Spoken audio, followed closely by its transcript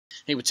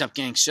Hey, what's up,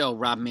 gang? So,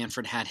 Rob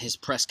Manfred had his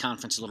press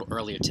conference a little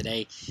earlier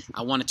today.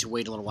 I wanted to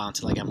wait a little while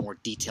until I got more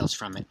details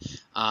from it.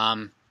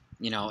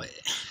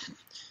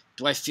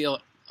 Do I feel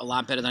a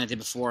lot better than I did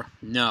before?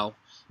 No.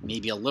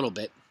 Maybe a little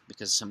bit,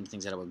 because some of the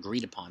things that were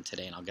agreed upon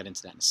today, and I'll get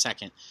into that in a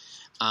second.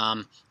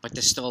 But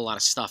there's still a lot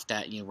of stuff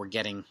that, we're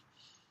getting,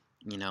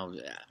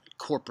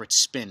 corporate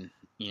spin,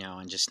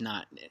 and just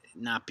not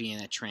being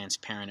that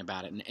transparent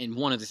about it. And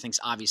one of the things,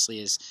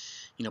 obviously, is,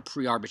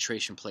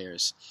 pre-arbitration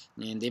players.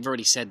 And they've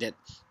already said that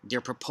their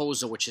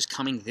proposal, which is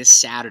coming this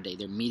Saturday,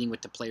 they're meeting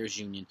with the Players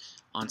Union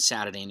on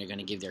Saturday, and they're going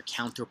to give their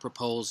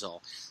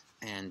counter-proposal.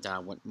 And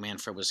what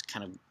Manfred was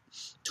kind of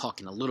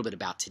talking a little bit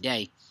about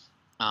today,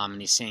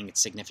 and he's saying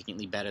it's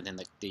significantly better than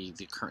the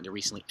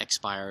recently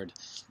expired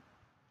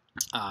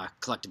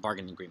collective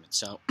bargaining agreement.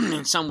 So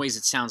in some ways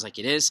it sounds like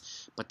it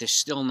is, but they're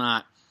still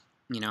not,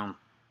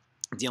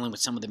 dealing with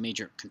some of the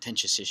major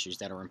contentious issues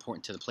that are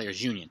important to the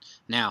Players Union.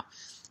 Now,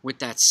 with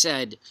that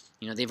said,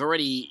 they've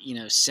already,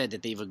 said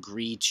that they've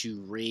agreed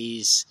to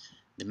raise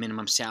the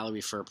minimum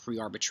salary for a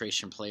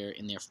pre-arbitration player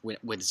in there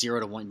with 0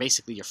 to 1,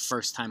 basically your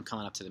first time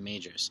coming up to the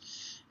majors,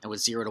 and with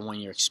 0 to 1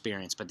 year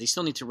experience. But they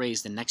still need to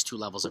raise the next 2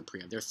 levels of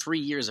pre-arb. There are 3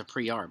 years of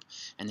pre-arb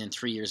and then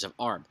 3 years of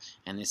arb,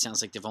 and it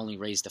sounds like they've only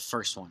raised the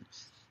first one.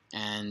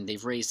 And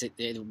they've raised it.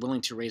 They're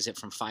willing to raise it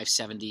from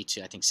 $570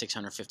 to I think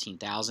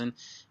 $615,000,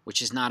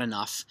 which is not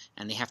enough,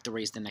 and they have to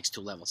raise the next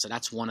 2 levels. So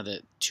that's one of the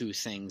 2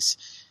 things,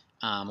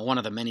 one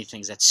of the many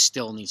things that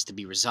still needs to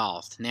be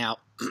resolved. Now,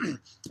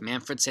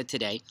 Manfred said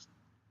today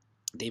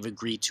they've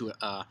agreed to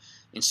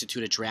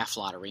institute a draft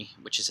lottery,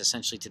 which is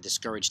essentially to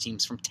discourage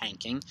teams from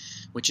tanking,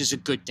 which is a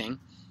good thing.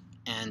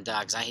 And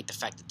because I hate the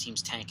fact that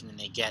teams tanking and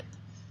they get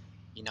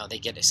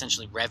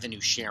essentially revenue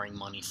sharing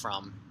money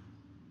from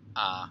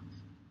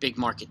big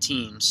market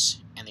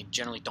teams, and they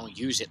generally don't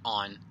use it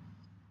on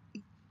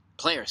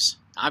players,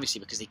 obviously,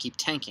 because they keep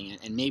tanking.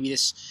 And maybe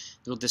this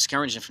will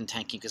discourage them from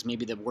tanking, because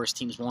maybe the worst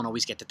teams won't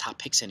always get the top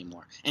picks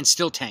anymore and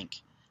still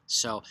tank.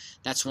 So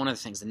that's one of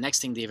the things. The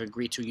next thing, they've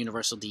agreed to a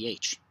universal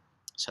DH.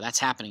 So that's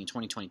happening in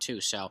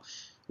 2022. So,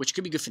 which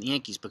could be good for the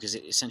Yankees, because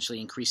it essentially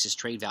increases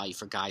trade value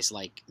for guys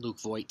like Luke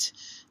Voit,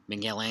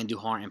 Miguel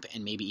Andujar,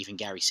 and maybe even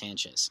Gary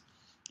Sanchez.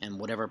 And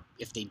whatever,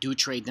 if they do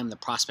trade them, the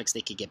prospects they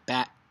could get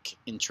back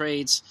in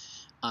trades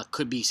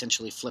could be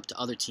essentially flipped to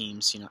other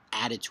teams,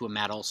 added to a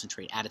Matt Olson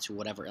trade, added to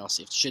whatever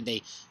else, should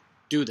they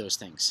do those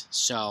things.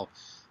 So,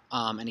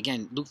 and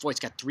again, Luke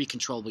Voigt's got 3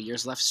 controllable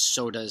years left,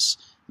 so does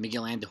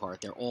Miguel Andujar.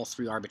 They're all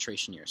 3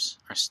 arbitration years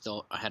are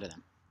still ahead of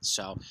them.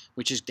 So,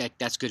 which is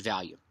that's good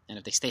value. And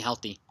if they stay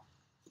healthy,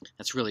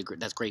 that's really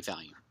great. That's great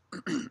value.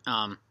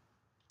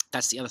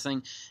 That's the other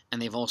thing. And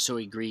they've also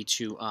agreed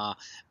to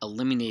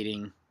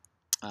eliminating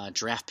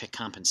draft pick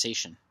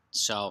compensation.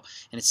 So,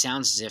 and it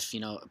sounds as if,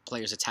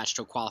 players attached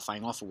to a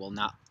qualifying offer will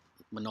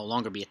no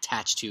longer be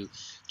attached to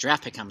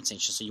draft pick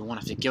compensation. So you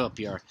won't have to give up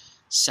your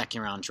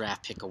second-round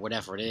draft pick or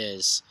whatever it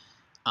is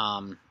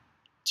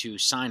to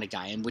sign a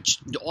guy, and which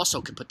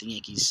also could put the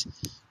Yankees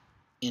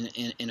in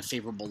a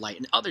favorable light,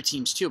 and other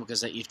teams too,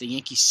 because if the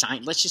Yankees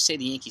sign, let's just say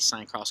the Yankees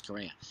sign Carlos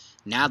Correa,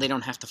 now they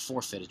don't have to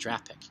forfeit a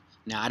draft pick.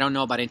 Now, I don't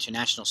know about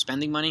international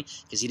spending money,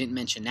 because he didn't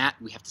mention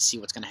that. We have to see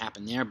what's going to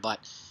happen there, but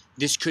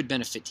this could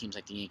benefit teams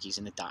like the Yankees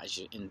and the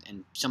Dodgers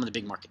and some of the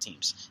big market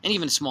teams, and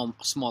even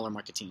smaller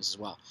market teams as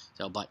well.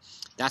 So, but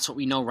that's what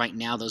we know right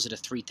now. Those are the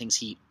 3 things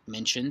he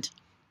mentioned.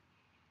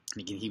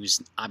 Again, he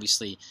was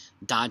obviously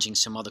dodging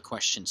some other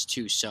questions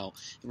too, so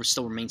it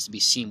still remains to be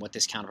seen what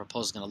this counter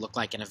proposal is going to look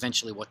like, and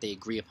eventually what they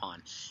agree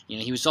upon.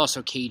 He was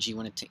also cagey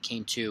when it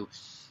came to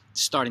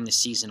starting the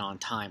season on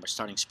time, or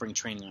starting spring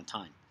training on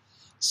time.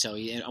 So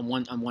on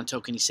one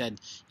token, he said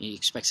he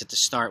expects it to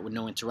start with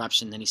no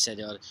interruption. Then he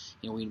said,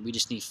 we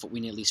just need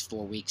at least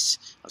 4 weeks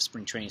of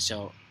spring training.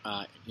 So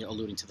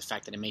alluding to the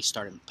fact that it may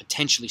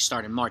potentially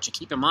start in March. And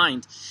keep in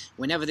mind,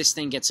 whenever this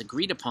thing gets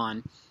agreed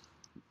upon,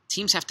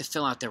 teams have to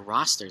fill out their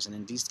rosters, and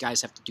then these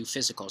guys have to do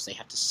physicals. They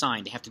have to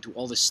sign. They have to do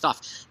all this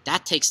stuff.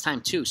 That takes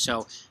time too.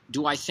 So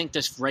do I think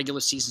this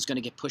regular season is going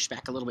to get pushed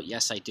back a little bit?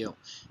 Yes, I do.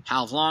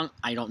 How long?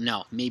 I don't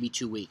know. Maybe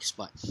 2 weeks,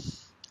 but.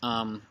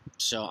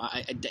 So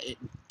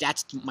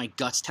that's my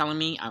gut's telling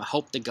me. I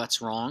hope the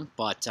gut's wrong,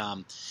 but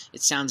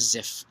it sounds as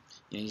if,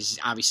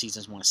 obviously he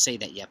doesn't want to say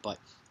that yet, but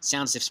it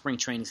sounds as if spring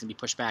training is going to be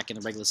pushed back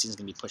and the regular season is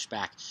going to be pushed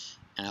back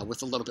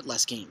with a little bit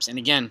less games. And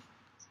again,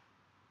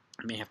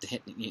 I may have to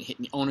hit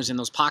the owners in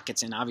those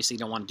pockets, and obviously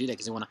don't want to do that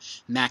because they want to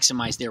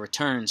maximize their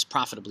returns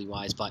profitably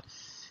wise, but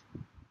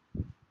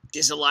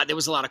there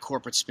was a lot of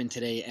corporate spin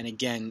today, and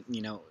again,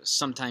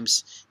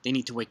 sometimes they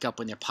need to wake up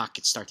when their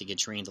pockets start to get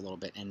drained a little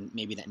bit, and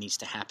maybe that needs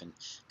to happen,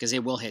 because they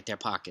will hit their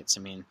pockets.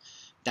 I mean,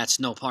 that's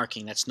no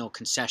parking, that's no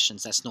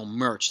concessions, that's no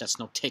merch, that's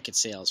no ticket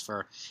sales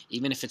for,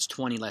 even if it's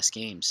 20 less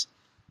games.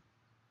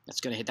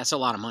 That's going to hit, that's a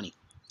lot of money.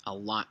 A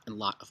lot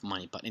of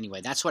money. But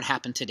anyway, that's what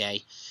happened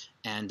today,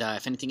 and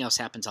if anything else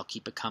happens, I'll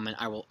keep it coming.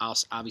 I'll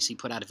obviously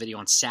put out a video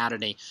on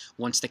Saturday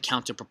once the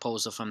counter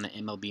proposal from the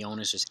MLB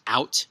owners is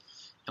out,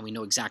 and we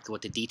know exactly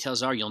what the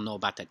details are. You'll know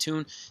about that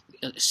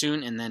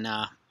soon, and then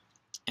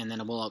and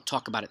then we'll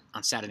talk about it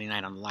on Saturday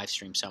night on the live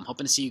stream. So I'm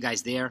hoping to see you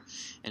guys there.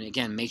 And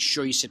again, make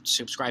sure you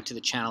subscribe to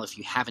the channel if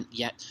you haven't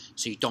yet,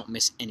 so you don't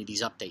miss any of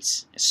these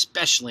updates,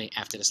 especially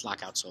after this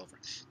lockout's over.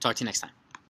 Talk to you next time.